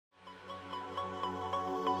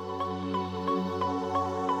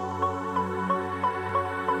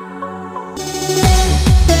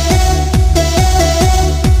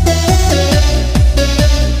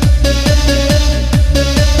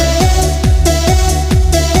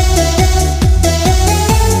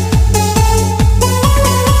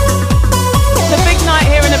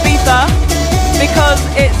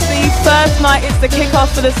the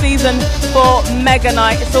kick-off for the season for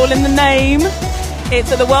Meganite. It's all in the name.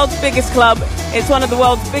 It's at the world's biggest club. It's one of the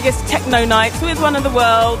world's biggest techno nights with one of the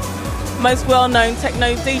world's most well-known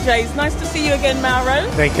techno DJs. Nice to see you again, Mauro.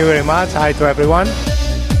 Thank you very much. Hi to everyone.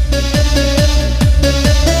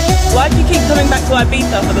 Why do you keep coming back to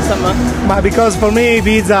Ibiza for the summer? Because for me,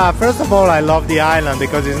 Ibiza, first of all, I love the island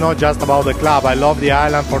because it's not just about the club. I love the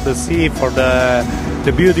island for the sea, for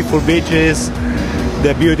the beautiful beaches,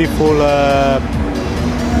 the beautiful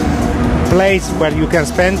place where you can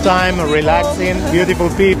spend time relaxing, beautiful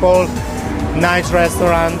people, nice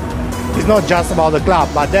restaurant. It's not just about the club,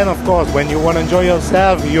 but then of course when you want to enjoy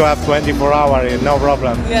yourself, you have 24 hours, no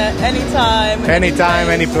problem. Yeah, anytime. Anytime,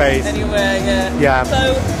 any place. Anywhere, yeah. Yeah.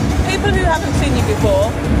 So, people who haven't seen you before,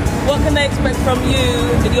 what can they expect from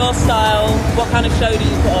you in your style? What kind of show do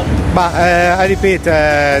you put on? But I repeat,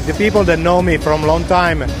 the people that know me from a long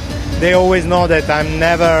time, they always know that I'm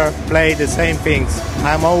never play the same things.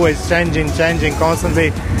 I'm always changing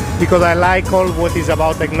constantly because I like all what is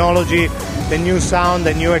about technology, the new sound,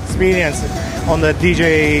 the new experience on the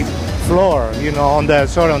DJ floor, you know, on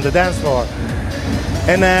the dance floor.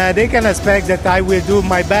 And they can expect that I will do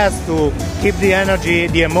my best to keep the energy,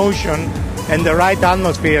 the emotion, and the right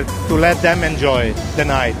atmosphere to let them enjoy the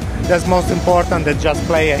night. That's most important than just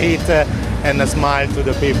play a hit and a smile to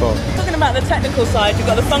the people. Talking about the technical side, you've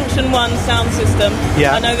got the Function One sound system.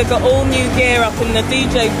 Yeah. I know they've got all new gear up in the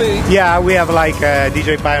DJ booth. Yeah, we have like a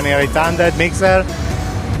DJ Pioneer 800 mixer.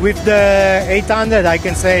 With the 800, I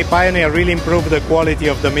can say Pioneer really improved the quality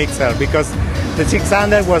of the mixer because the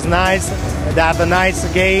 600 was nice. They have a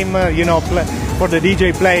nice game, you know, for the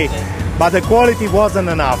DJ play, but the quality wasn't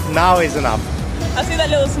enough. Now is enough. I see that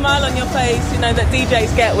little smile on your face, you know, that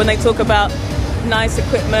DJs get when they talk about nice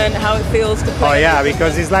equipment, how it feels to play. Oh yeah,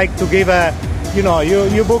 because it's like to give a, you know,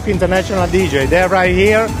 you book international DJ, they're right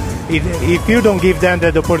here. If you don't give them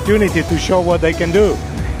the opportunity to show what they can do,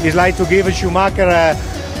 it's like to give a Schumacher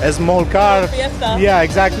a small car. Fiesta. Yeah,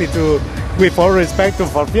 exactly. With all respect to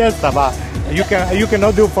Ford Fiesta, but you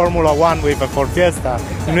cannot do Formula One with a Ford Fiesta.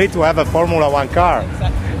 Exactly. You need to have a Formula One car.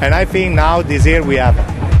 Exactly. And I think now this year we have it.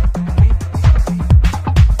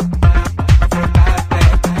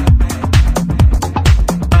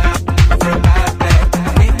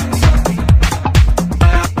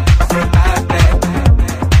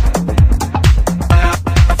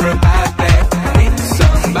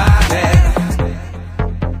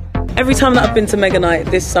 Every time that I've been to Meganite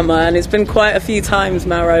this summer, and it's been quite a few times,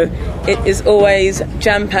 Mauro, it is always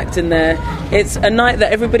jam-packed in there. It's a night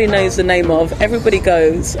that everybody knows the name of. Everybody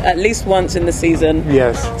goes at least once in the season.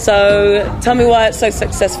 Yes. So tell me why it's so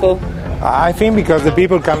successful. I think because the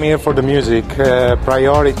people come here for the music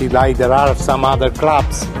priority, like there are some other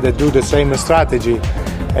clubs that do the same strategy.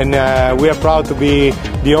 And we are proud to be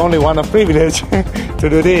the only one of privilege to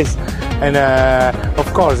do this. And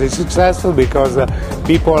of course it's successful because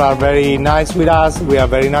people are very nice with us, we are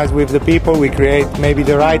very nice with the people, we create maybe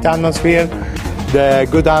the right atmosphere, the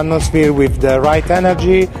good atmosphere with the right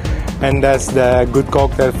energy, and that's the good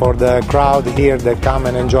cocktail for the crowd here that come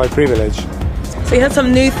and enjoy privilege. So you had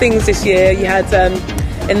some new things this year. You had,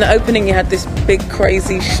 in the opening you had this big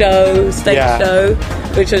crazy show, stage show,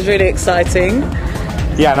 which was really exciting.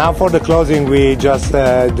 Yeah, now for the closing we just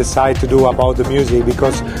decide to do about the music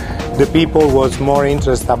because the people was more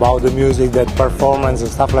interested about the music than performance and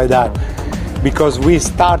stuff like that. Because we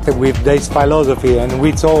started with this philosophy and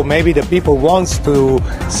we thought maybe the people wants to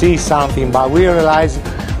see something, but we realized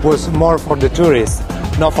it was more for the tourists,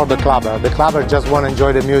 not for the clubber. The clubber just want to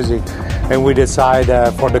enjoy the music. And we decide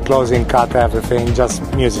for the closing cut everything, just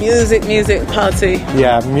music. Music, party.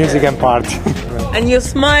 Yeah, music and party. And you're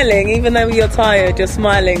smiling, even though you're tired, you're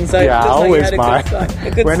smiling. So yeah, it I always like smile.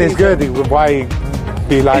 A good when season. it's good, why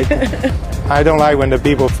be like, I don't like when the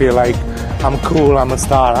people feel like I'm cool, I'm a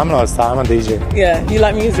star. I'm not a star, I'm a DJ. Yeah, you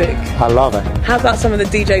like music? I love it. How about some of the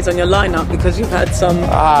DJs on your lineup? Because you've had some they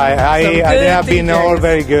have been DJs. all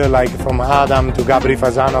very good, like from Adam to Gabri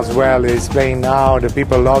Fasano as well. He's playing now, the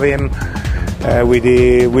people love him. We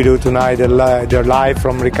do tonight the live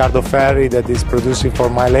from Riccardo Ferri that is producing for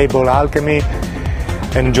my label Alchemy,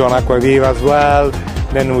 and John Acquaviva as well.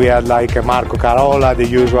 Then we had like Marco Carola, the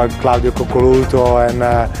usual Claudio Coccoluto, and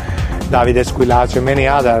Davide Squillace and many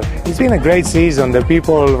others. It's been a great season. The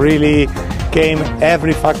people really came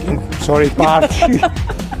every fucking party.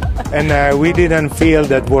 And we didn't feel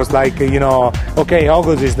that was like, you know, okay,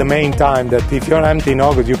 August is the main time that if you're empty in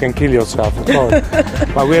August, you can kill yourself, of course.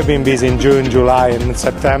 But we have been busy in June, July, and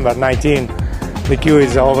September 19. The queue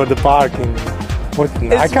is over the parking.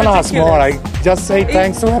 It's I can ask more. I just say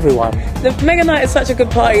thanks to everyone. The Meganite is such a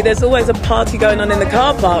good party. There's always a party going on in the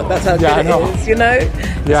car park. That's how good it is, you know?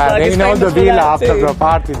 Yeah, they know the villa after the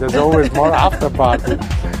party. There's always more after party.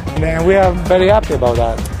 And we are very happy about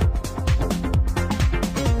that.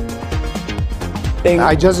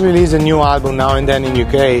 I just released a new album now and then in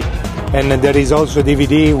UK. And there is also a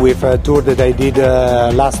DVD with a tour that I did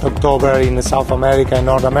last October in South America and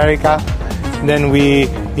North America. Then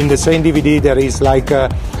in the same DVD there is like a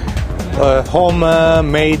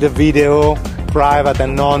home-made video, private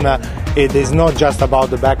and non. It is not just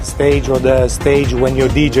about the backstage or the stage when you're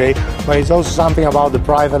DJ, but it's also something about the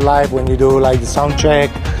private life when you do like the sound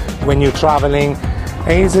check, when you're traveling.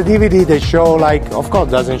 And it's a DVD that show like, of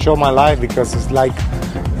course, doesn't show my life because it's like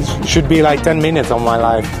it should be like 10 minutes of my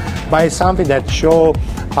life, but it's something that show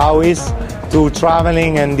how it's to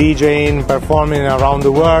traveling and DJing, performing around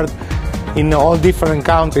the world. In all different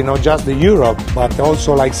countries, not just Europe, but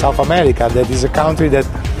also like South America. That is a country that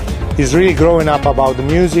is really growing up about the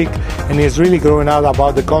music and is really growing up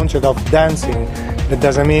about the concept of dancing. That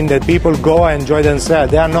doesn't mean that people go and enjoy themselves.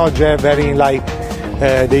 They are not very like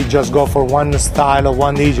they just go for one style or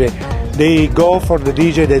one DJ. They go for the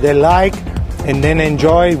DJ that they like and then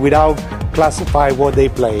enjoy without classify what they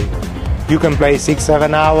play. You can play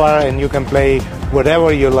 6-7 hours and you can play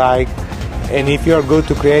whatever you like. And if you're good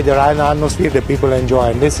to create the right atmosphere that people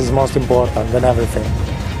enjoy, and this is most important than everything.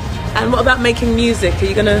 And what about making music? Are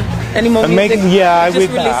you gonna any more music?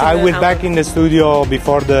 I will back in the studio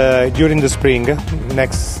during the spring.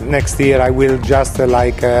 Next year I will just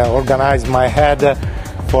organize my head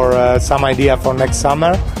for some idea for next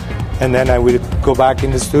summer, and then I will go back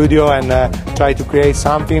in the studio and try to create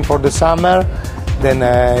something for the summer. Then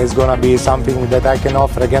it's gonna be something that I can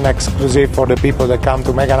offer again exclusive for the people that come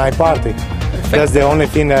to Meganite party. That's the only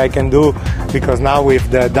thing that I can do, because now with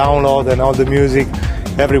the download and all the music,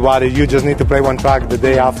 everybody, you just need to play one track the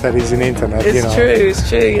day after is in internet. It's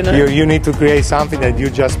true, you know. You need to create something that you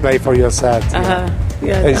just play for yourself.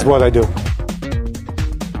 Yeah, it's what I do.